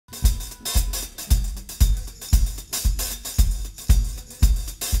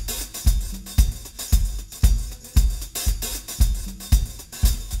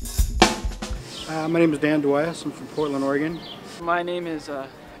My name is Dan Dwyas. I'm from Portland, Oregon. My name is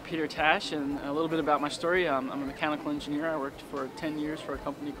Peter Tash, and a little bit about my story. I'm a mechanical engineer. I worked for 10 years for a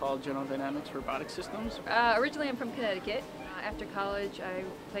company called General Dynamics Robotic Systems. Originally I'm from Connecticut. After college I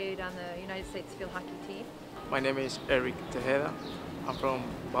played on the United States field hockey team. My name is Eric Tejeda. I'm from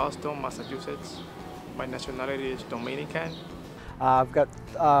Boston, Massachusetts. My nationality is Dominican. I've got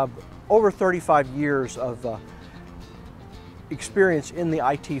over 35 years of experience in the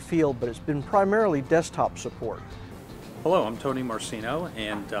IT field, but it's been primarily desktop support. Hello, I'm Tony Marcino,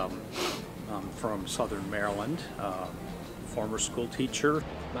 and I'm from Southern Maryland, former school teacher.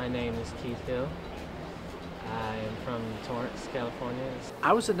 My name is Keith Hill. I am from Torrance, California.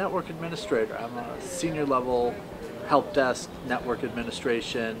 I was a network administrator. I'm a senior level help desk, network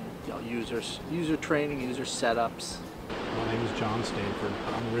administration, user training, user setups. My name is John Stanford.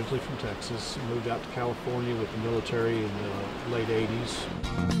 I'm originally from Texas. Moved out to California with the military in the late 80s.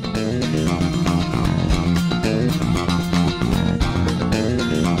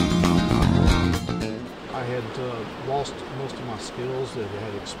 I had lost most of my skills that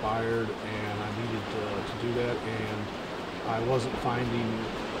had expired, and I needed to do that, and I wasn't finding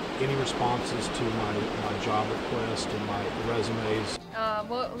any responses to my job request and my resumes.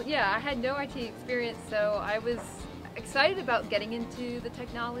 Well, yeah, I had no IT experience, so I was excited about getting into the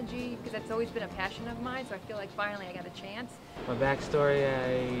technology because that's always been a passion of mine, so I feel like finally I got a chance. My backstory,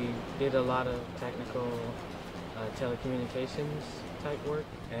 I did a lot of technical telecommunications type work,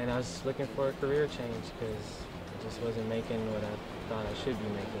 and I was looking for a career change because I just wasn't making what I thought I should be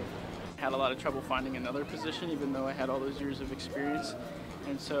making. I had a lot of trouble finding another position even though I had all those years of experience.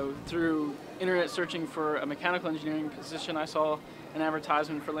 And so through internet searching for a mechanical engineering position, I saw an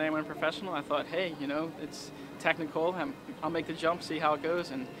advertisement for WAN Professional. I thought, hey, you know, it's technical, I'll make the jump, see how it goes,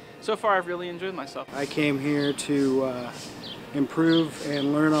 and so far I've really enjoyed myself. I came here to improve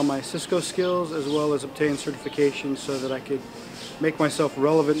and learn on my Cisco skills as well as obtain certifications so that I could make myself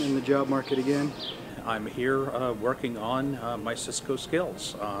relevant in the job market again. I'm here working on my Cisco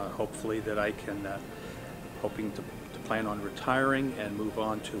skills. Hopefully that I can, hoping to plan on retiring and move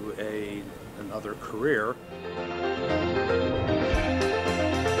on to another career.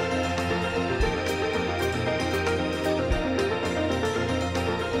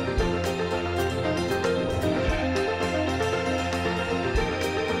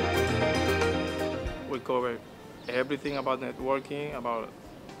 We cover everything about networking, about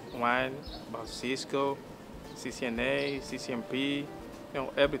WAN, about Cisco, CCNA, CCNP,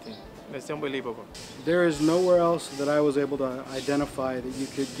 everything. It's unbelievable. There is nowhere else that I was able to identify that you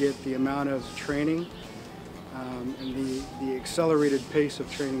could get the amount of training and the accelerated pace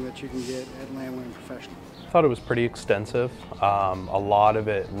of training that you can get at WAN Professional. I thought it was pretty extensive. A lot of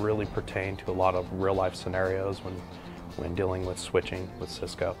it really pertained to a lot of real-life scenarios when dealing with switching with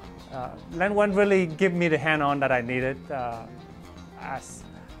Cisco. WAN really gave me the hand-on that I needed. As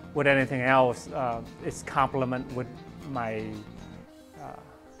with anything else, it's complement with my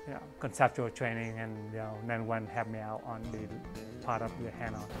conceptual training, and WAN helped me out on the part of the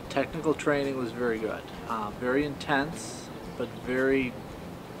hand-on. Technical training was very good, very intense, but a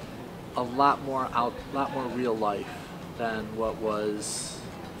lot more real life than what was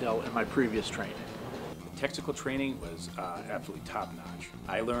in my previous training. Technical training was absolutely top-notch.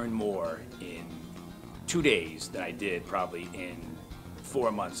 I learned more in 2 days than I did probably in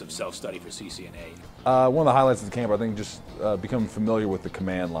 4 months of self-study for CCNA. One of the highlights of the camp, I think, just becoming familiar with the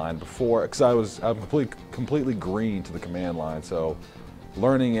command line before, because I'm completely green to the command line, so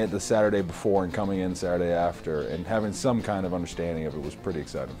learning it the Saturday before and coming in Saturday after and having some kind of understanding of it was pretty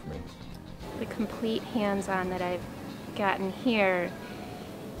exciting for me. The complete hands-on that I've gotten here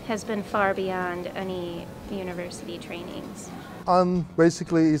has been far beyond any university trainings.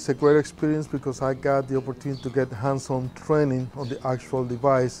 Basically, it's a great experience because I got the opportunity to get hands-on training on the actual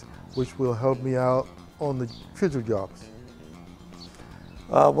device, which will help me out on the future jobs.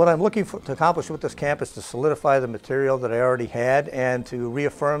 What I'm looking to accomplish with this camp is to solidify the material that I already had and to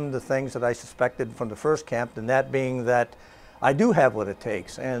reaffirm the things that I suspected from the first camp, and that being that I do have what it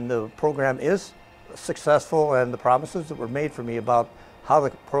takes, and the program is successful, and the promises that were made for me about how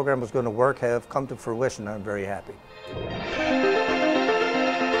the program was going to work have come to fruition. I'm very happy.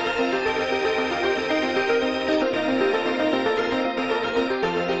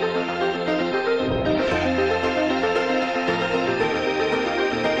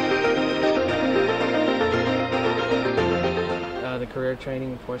 The career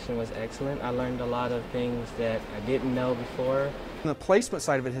training portion was excellent. I learned a lot of things that I didn't know before. The placement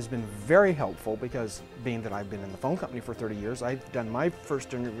side of it has been very helpful because being that I've been in the phone company for 30 years, I've done my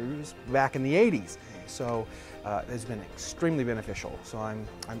first interviews back in the 80s. So it's been extremely beneficial. So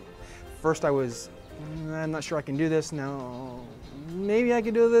first I was I'm not sure I can do this. No, maybe I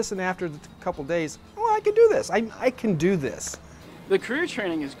can do this. And after a couple days, well, I can do this. I can do this. The career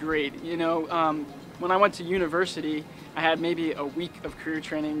training is great. You know, when I went to university, I had maybe a week of career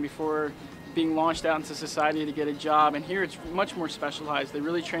training before being launched out into society to get a job, and here it's much more specialized. They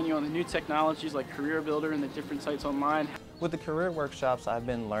really train you on the new technologies like Career Builder and the different sites online. With the career workshops, I've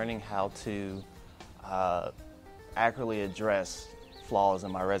been learning how to accurately address flaws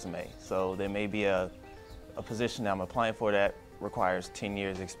in my resume. So there may be a position that I'm applying for that requires 10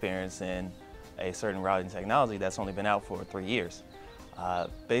 years experience in a certain routing technology that's only been out for 3 years.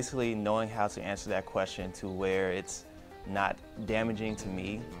 Basically knowing how to answer that question to where it's not damaging to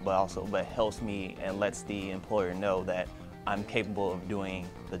me, but helps me and lets the employer know that I'm capable of doing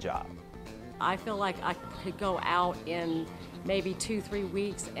the job. I feel like I could go out in maybe 2-3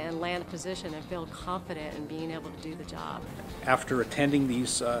 weeks and land a position and feel confident in being able to do the job. After attending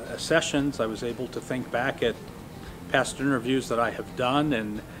these sessions, I was able to think back at past interviews that I have done,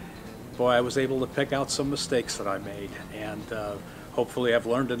 and boy, I was able to pick out some mistakes that I made, and hopefully I've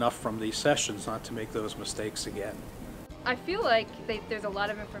learned enough from these sessions not to make those mistakes again. I feel like there's a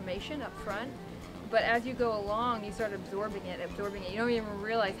lot of information up front, but as you go along, you start absorbing it. You don't even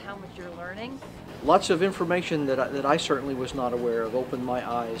realize how much you're learning. Lots of information that I certainly was not aware of opened my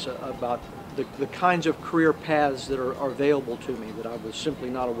eyes about the kinds of career paths that are available to me that I was simply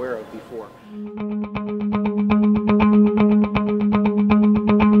not aware of before.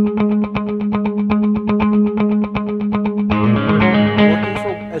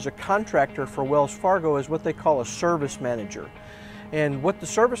 As a contractor for Wells Fargo is what they call a service manager. And what the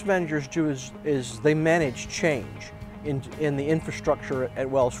service managers do is they manage change in the infrastructure at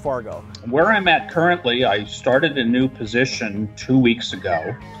Wells Fargo. Where I'm at currently, I started a new position 2 weeks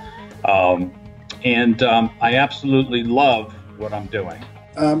ago, and I absolutely love what I'm doing.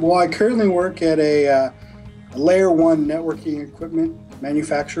 Well, I currently work at a Layer 1 networking equipment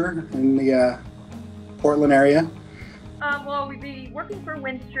manufacturer in the Portland area. Well, we'd be working for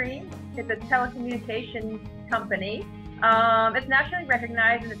Windstream. It's a telecommunications company. It's nationally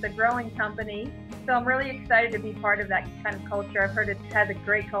recognized and it's a growing company. So I'm really excited to be part of that kind of culture. I've heard it has a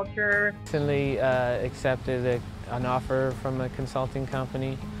great culture. Recently accepted an offer from a consulting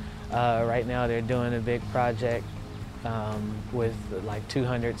company. Right now they're doing a big project with like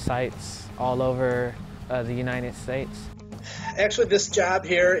 200 sites all over the United States. Actually, this job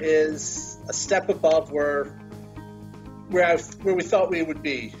here is a step above where we thought we would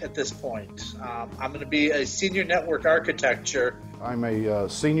be at this point. I'm going to be a senior network architecture. I'm a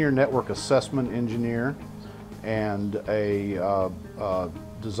senior network assessment engineer and a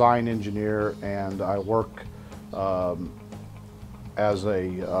design engineer, and I work as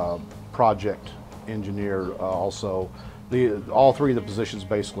a project engineer also. All three of the positions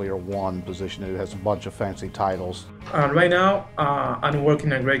basically are one position. It has a bunch of fancy titles. Right now, I'm working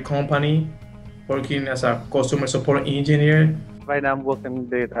in a great company, working as a customer support engineer. Right now I'm working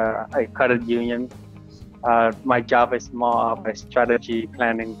with a credit union. My job is more of a strategy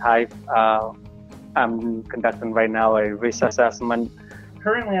planning type. I'm conducting right now a risk assessment.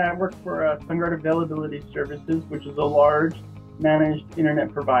 Currently I work for SunGuard Availability Services, which is a large managed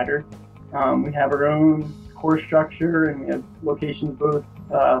internet provider. We have our own core structure and we have locations both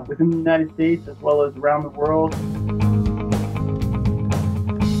within the United States as well as around the world.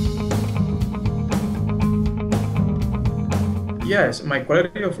 Yes, my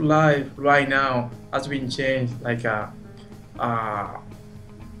quality of life right now has been changed like a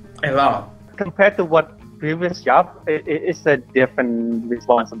lot. Compared to what previous job, it's a different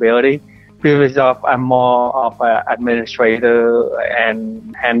responsibility. Previous job, I'm more of an administrator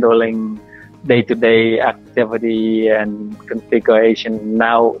and handling day-to-day activity and configuration.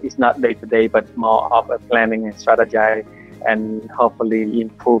 Now it's not day-to-day, but more of a planning and strategy, and hopefully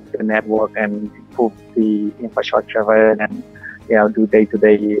improve the network and improve the infrastructure and do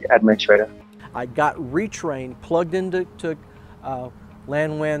day-to-day administrator. I got retrained, plugged into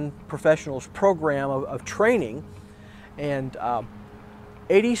WAN Professional's program of training, and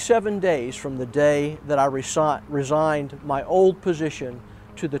 87 days from the day that I resigned my old position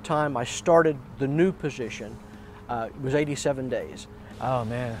to the time I started the new position, it was 87 days. Oh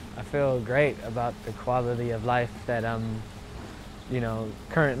man, I feel great about the quality of life that I'm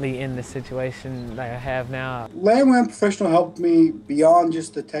currently in the situation that I have now. WAN Professional helped me beyond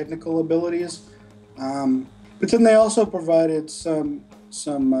just the technical abilities, but then they also provided some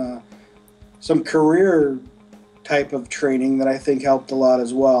career type of training that I think helped a lot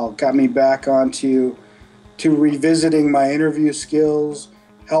as well. Got me back onto revisiting my interview skills,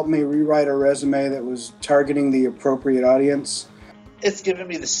 helped me rewrite a resume that was targeting the appropriate audience. it's given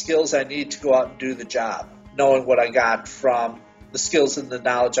me the skills I need to go out and do the job, knowing what I got from the skills and the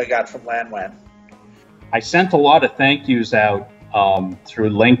knowledge I got from LAN/WAN. I sent a lot of thank yous out through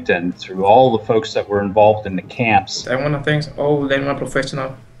LinkedIn, through all the folks that were involved in the camps. I want to thank all WAN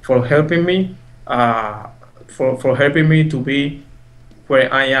Professional for helping me, for helping me to be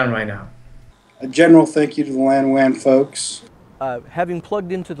where I am right now. A general thank you to the LAN/WAN folks. Having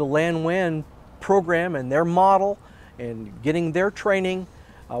plugged into the LAN/WAN program and their model and getting their training,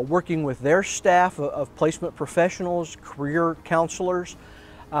 working with their staff of placement professionals, career counselors,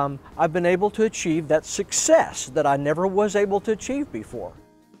 I've been able to achieve that success that I never was able to achieve before.